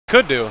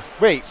Could do.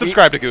 Wait.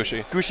 Subscribe to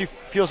Gooshi. Gooshi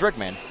feels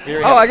Rugman.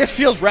 Oh, I guess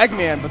feels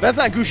Ragman, but that's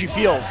not Gooshi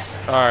feels.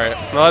 All right.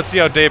 Now let's see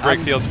how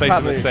Daybreak feels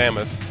facing the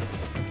Samus.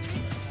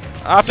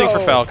 Opting for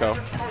Falco.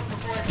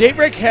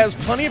 Daybreak has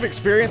plenty of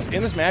experience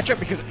in this matchup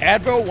because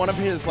Advo, one of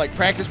his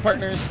practice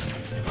partners,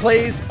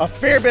 plays a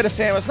fair bit of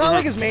Samus. Not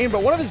like his main,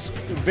 but one of his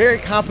very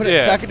competent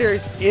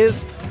secondaries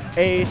is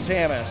a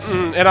Samus.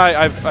 And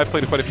I've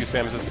played quite a few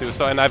Samuses too,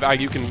 so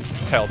you can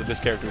tell that this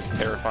character is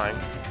terrifying.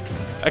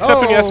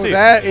 Except when you SD.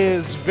 That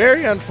is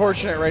very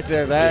unfortunate right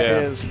there. That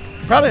is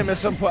probably a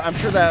misinput. I'm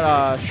sure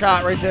that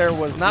shot right there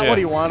was not what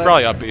he wanted.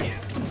 Probably upbeat.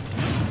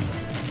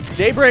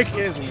 Daybreak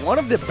is one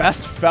of the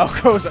best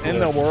Falcos in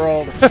the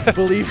world,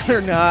 believe it or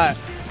not,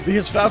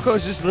 because Falco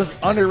is just this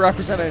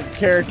underrepresented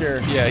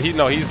character. Yeah,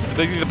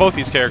 both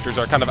these characters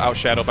are kind of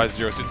outshadowed by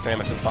Zero Suit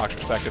Samus and Fox,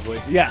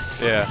 respectively.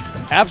 Yes.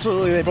 Yeah.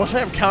 Absolutely. They both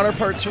have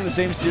counterparts from the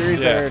same series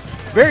that are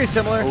very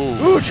similar.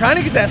 Ooh, trying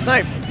to get that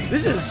snipe.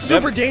 This is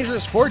super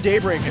dangerous for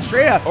Daybreak.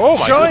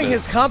 Astraea showing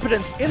his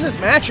competence in this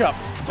matchup.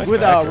 Nice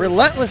with a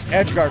relentless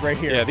edge guard right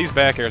here. Yeah, these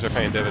back airs are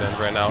paying dividends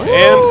right now.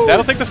 And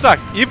that'll take the stock.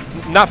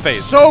 Not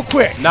phased. So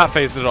quick. Not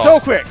phased at all. So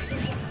quick.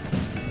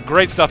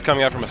 Great stuff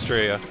coming out from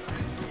Astraea.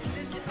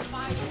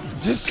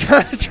 Just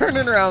kind of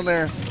turning around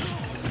there.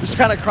 Just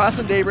kind of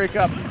crossing Daybreak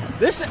up.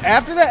 This,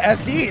 after that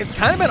SD, it's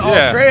kind of been all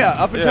Astraea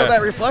up until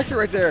that reflector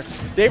right there.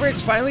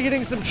 Daybreak's finally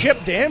getting some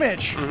chip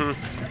damage. We're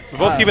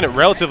both keeping it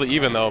relatively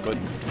even, though, but...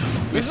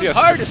 This is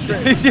hard,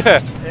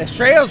 Astraea.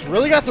 Astraea's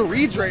really got the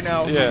reads right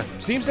now. Yeah.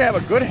 Seems to have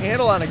a good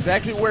handle on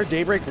exactly where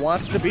Daybreak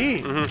wants to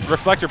be.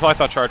 Reflector probably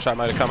thought charge shot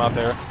might have come out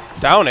there.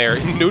 Down air.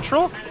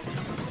 Neutral?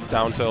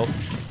 Down tilt.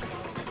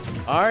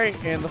 All right,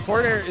 and the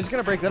forward air is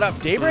going to break that up.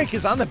 Daybreak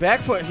is on the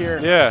back foot here.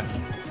 Yeah.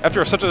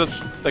 After such a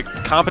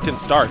competent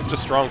start, such a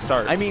strong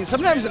start. I mean,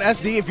 sometimes in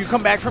SD, if you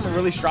come back from it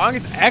really strong,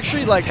 it's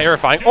actually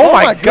terrifying. Oh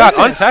my God,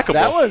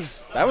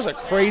 untackable. That was a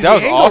crazy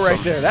angle right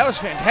there. That was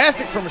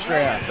fantastic from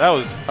Astraea. That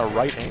was a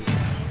right angle.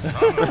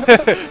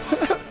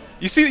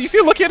 You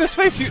see looking at his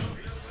face.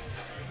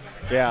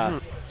 Yeah.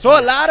 So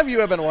a lot of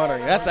you have been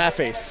wondering. That's that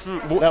face.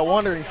 That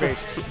wondering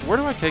face. Where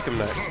do I take him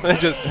next?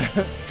 Just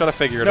trying to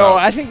figure it out. No,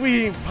 I think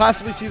we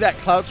possibly see that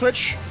cloud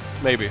switch.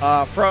 Maybe.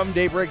 From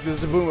Daybreak, the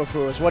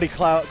Zabumafu is what he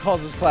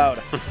calls his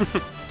cloud.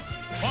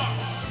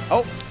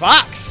 Oh,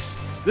 Fox.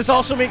 This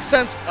also makes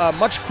sense. A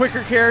much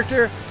quicker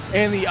character,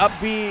 and the up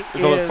B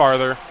is a little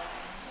farther.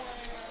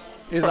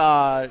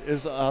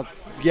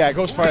 Yeah, it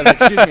goes farther.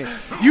 Excuse me.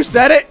 You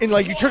said it, and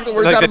you took the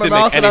words out of my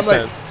mouth, and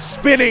I'm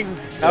spinning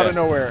out of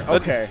nowhere.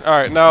 Okay. All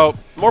right, now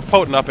more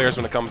potent up airs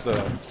when it comes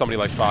to somebody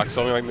like Fox.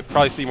 So we might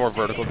probably see more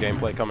vertical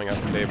gameplay coming out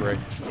from Daybreak.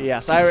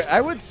 Yes,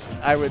 I would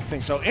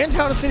think so. And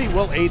Town and City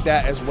will aid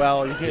that as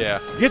well. You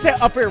can get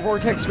that up air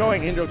vortex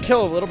going, and it'll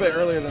kill a little bit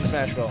earlier than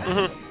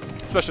Smashville.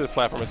 Especially with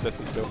platform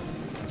assistance too.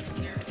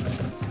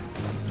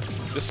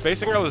 Just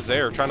spacing around with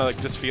Zaire, trying to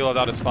just feel it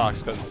out as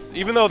Fox, because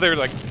even though they're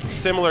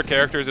similar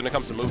characters when it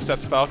comes to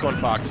movesets, Falco and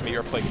Fox to me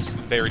are played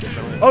very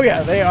differently. Oh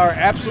yeah, they are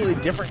absolutely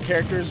different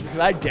characters because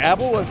I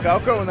dabble with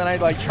Falco and then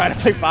I try to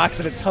play Fox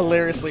and it's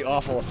hilariously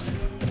awful.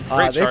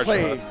 They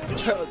play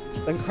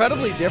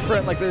incredibly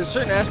different. There's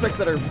certain aspects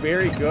that are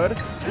very good.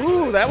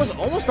 Ooh, that was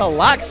almost a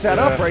lock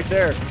setup right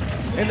there.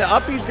 And the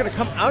up B's going to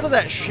come out of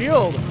that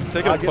shield.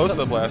 Taking him close to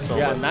the blast zone.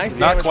 Yeah, nice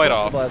damage. Not quite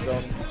off. Blast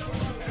zone.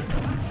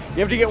 You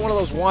have to get one of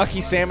those wonky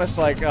Samus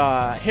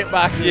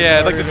hitboxes.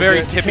 Yeah, the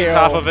very tippy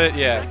top of it.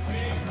 Yeah,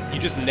 you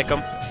just nick them.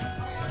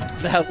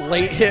 That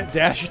late hit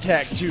dash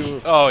attack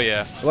too. Oh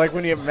yeah.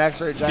 When you have max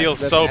rage. Feels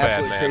so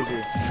bad, man.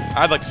 Crazy.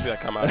 I'd like to see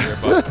that come out here,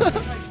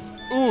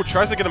 but ooh,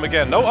 tries to get him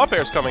again. No up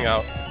airs coming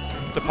out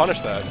to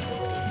punish that.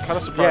 Kind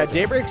of surprising.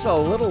 Yeah, Daybreak's a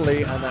little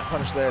late on that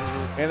punish there,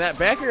 and that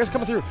back air is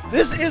coming through.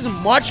 This is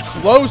much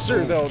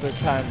closer though this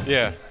time.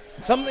 Yeah.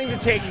 Something to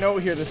take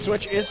note here, the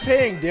switch is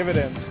paying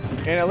dividends,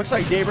 and it looks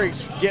like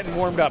Daybreak's getting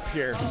warmed up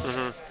here.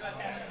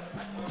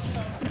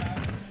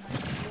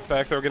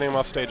 Back throw getting him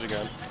off stage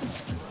again.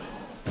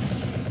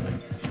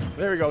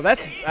 There we go.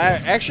 That's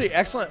actually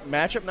excellent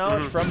matchup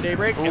knowledge from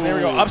Daybreak, and there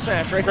we go, up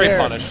smash right there. Great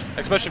punish,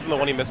 especially from the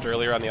one he missed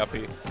earlier on the up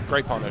B.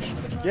 Great punish.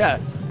 Yeah,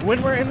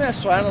 when we're in that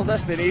final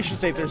destination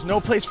state, there's no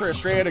place for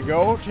Astraea to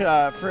go to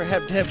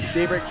have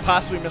Daybreak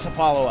possibly miss a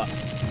follow-up.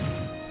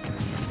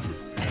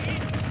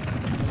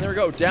 There we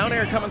go. Down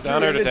air coming through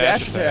into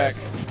dash attack.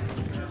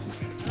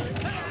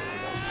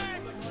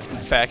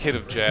 Back hit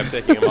of jab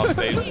taking him off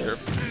stage there.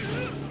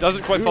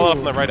 Doesn't quite fall up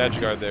on the right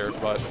edge guard there,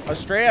 but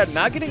Astraea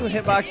not getting the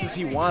hitboxes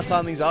he wants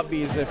on these up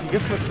Bs. If he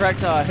gets the correct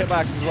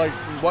hitboxes like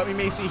what we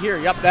may see here,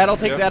 yep, that'll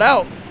take that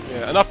out.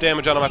 Yeah, enough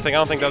damage on him. I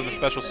don't think that was a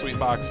special sweet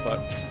box, but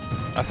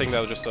I think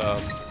that was just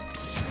a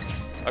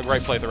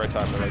right play at the right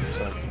time, the right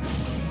percent.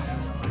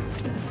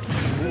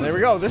 There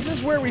we go. This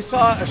is where we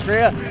saw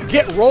Astraea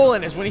get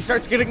rolling, is when he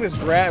starts getting this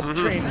grab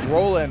train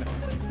rolling.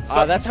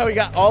 That's how he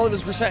got all of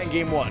his percent in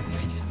game 1.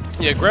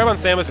 Yeah, grab on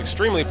Samus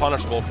extremely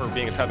punishable for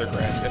being a tether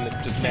grab, and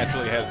it just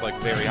naturally has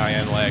very high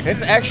end lag.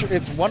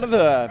 It's one of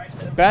the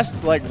best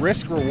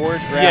risk reward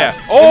grabs.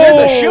 Yeah. Oh, and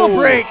there's a shield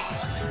break,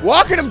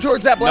 walking him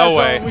towards that blast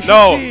zone. We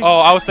no. Oh,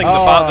 I was thinking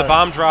the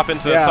bomb drop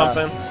into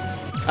something.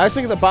 I was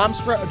thinking the bomb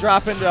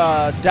drop into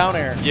down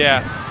air.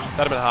 Yeah, that'd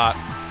have been hot.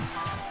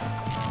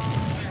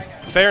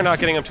 Fair not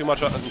getting him too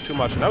much,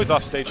 and now he's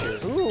off stage here.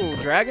 Ooh,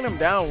 dragging him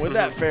down with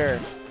that fair.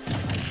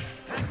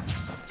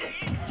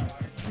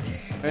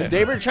 And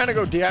Daybreak trying to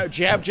go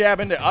jab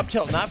into up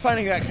tilt, not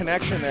finding that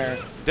connection there.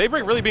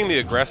 Daybreak really being the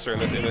aggressor in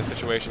this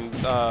situation.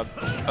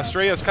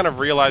 Astraea's kind of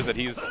realized that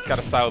he's got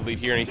a solid lead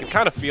here, and he can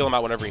kind of feel him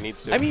out whenever he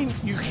needs to. I mean,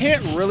 you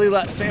can't really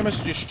let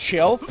Samus just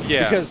chill.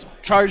 Yeah. Because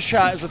charge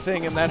shot is the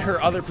thing, and then her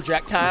other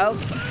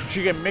projectiles,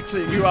 she can mix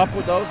you up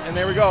with those, and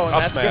there we go. And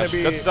up that's smash. going to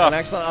be Good stuff. an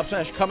excellent up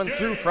smash coming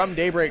through from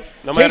Daybreak,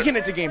 No taking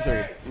it to game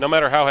 3. No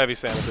matter how heavy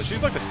Samus is.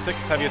 She's like the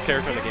 6th heaviest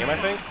character in the game, I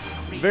think.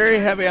 Very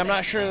heavy. I'm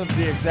not sure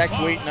the exact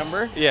weight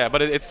number. Yeah,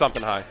 but it's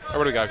something high. What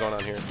do we got going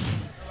on here?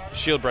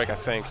 Shield break, I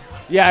think.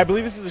 Yeah, I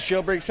believe this is a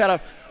shield break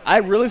setup. I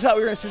really thought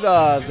we were going to see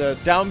the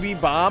down B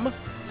bomb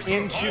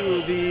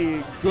into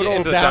the good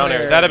old down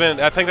air. That'd have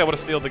been. I think that would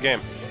have sealed the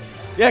game.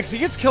 Yeah, because he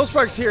gets kill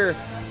sparks here.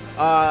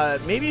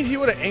 Maybe if he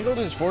would have angled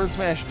his forward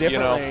smash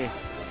differently,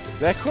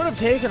 that could have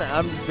taken it.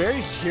 I'm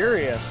very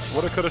curious.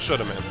 Woulda, coulda,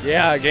 shoulda, man.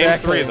 Yeah,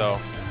 exactly. Game 3, though.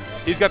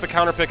 He's got the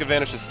counter pick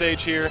advantage to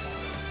stage here.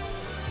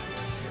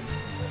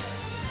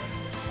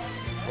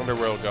 Wonder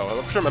where he'll go.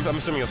 I'm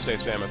assuming he'll stay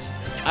Samus.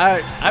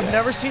 I've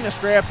never seen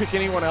Astraea pick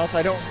anyone else.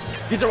 I don't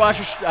get to watch.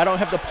 I don't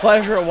have the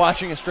pleasure of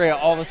watching Astraea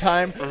all the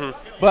time.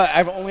 But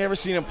I've only ever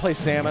seen him play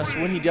Samus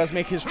when he does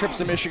make his trips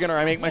to Michigan, or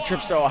I make my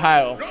trips to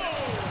Ohio.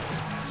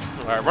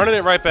 All right, running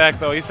it right back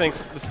though. He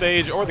thinks the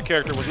stage or the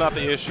character was not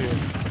the issue,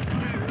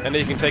 and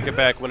he can take it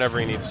back whenever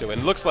he needs to.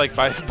 And it looks like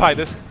by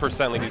this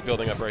percent lead he's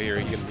building up right here,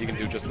 he can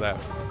do just that.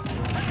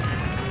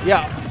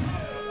 Yeah.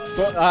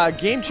 So,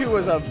 game 2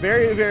 was a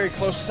very, very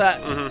close set,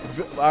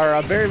 or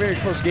a very, very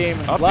close game.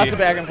 Lots of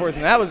back and forth,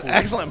 and that was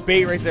excellent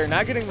bait right there.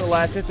 Not getting the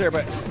last hit there,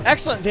 but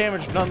excellent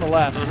damage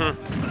nonetheless.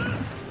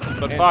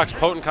 But Fox,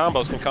 potent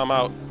combos can come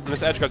out in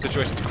this edge guard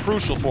situation. It's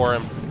crucial for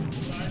him.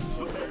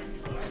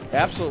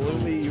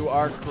 Absolutely, you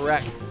are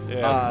correct.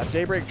 Yeah.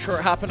 Daybreak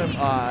short hopping him,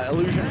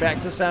 illusion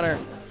back to center.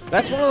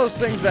 That's one of those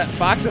things that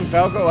Fox and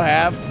Falco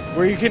have,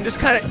 where you can just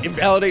kind of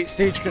invalidate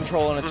stage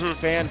control, and it's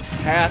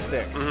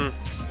fantastic.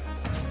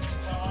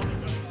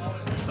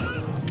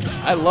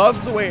 I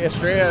love the way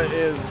Astraea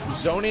is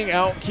zoning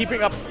out,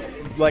 keeping up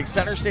like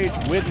center stage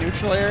with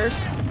neutral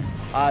airs.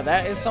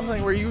 That is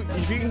something where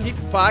if you can keep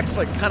Fox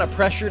like kind of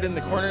pressured in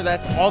the corner,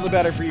 that's all the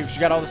better for you because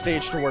you got all the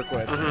stage to work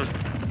with.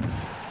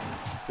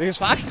 Because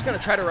Fox is going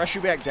to try to rush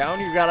you back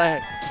down, you got to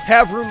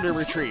have room to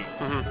retreat.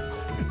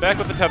 Back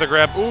with the tether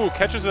grab. Ooh,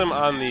 catches him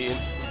on the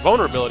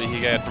vulnerability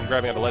he had from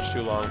grabbing on the ledge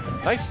too long.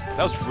 Nice.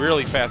 That was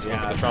really fast going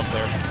for the trump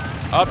there.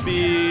 Up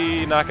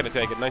B, not going to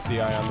take it. Nice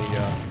DI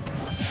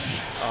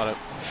on it.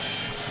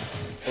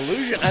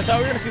 Illusion. I thought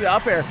we were going to see the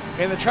up air,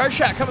 and the charge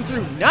shot coming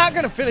through, not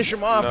going to finish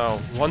him off. No,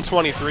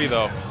 123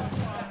 though.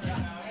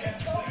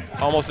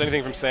 Almost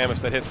anything from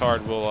Samus that hits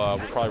hard will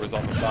probably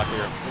result in stock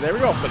here. There we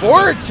go.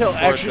 Forward tilt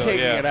actually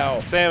taking it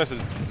out. Samus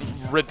is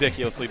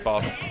ridiculously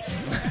buff.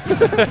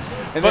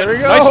 And there we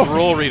go. Nice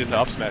roll read into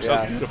up smash.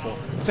 That was beautiful.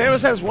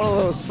 Samus has one of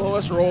the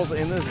slowest rolls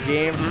in this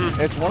game.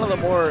 It's one of the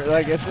more,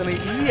 like, it's an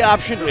easy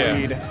option to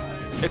read.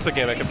 It's a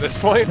gimmick at this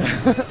point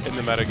in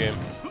the metagame.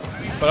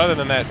 But other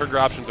than that, her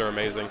options are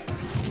amazing.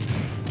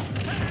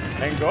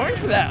 And going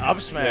for that up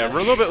smash. Yeah,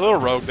 we're a little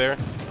rogue there.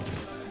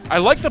 I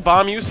like the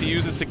bomb use he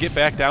uses to get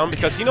back down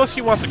because he knows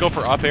he wants to go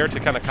for up air to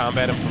kind of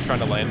combat him from trying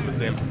to land with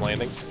Samus'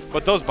 landing.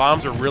 But those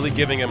bombs are really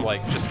giving him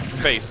like just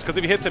space because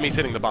if he hits him, he's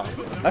hitting the bomb.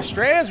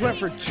 Astraea's went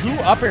for 2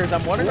 up airs.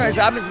 I'm wondering why he's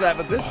opting for that,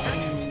 but this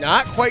is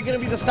not quite going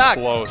to be the stock.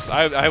 Close.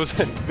 I was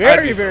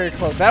very, very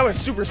close. That was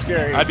super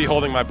scary. I'd be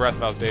holding my breath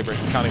if I was Daybreak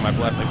and counting my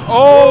blessings.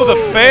 Oh, the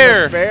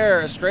fair. The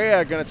fair.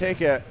 Astraea going to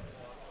take it.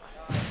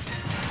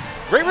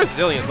 Great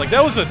resilience. Like,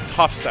 that was a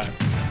tough set.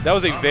 That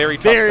was a very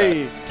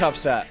tough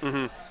set.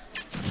 Mm-hmm.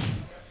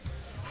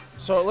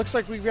 So it looks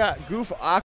like we've got Goof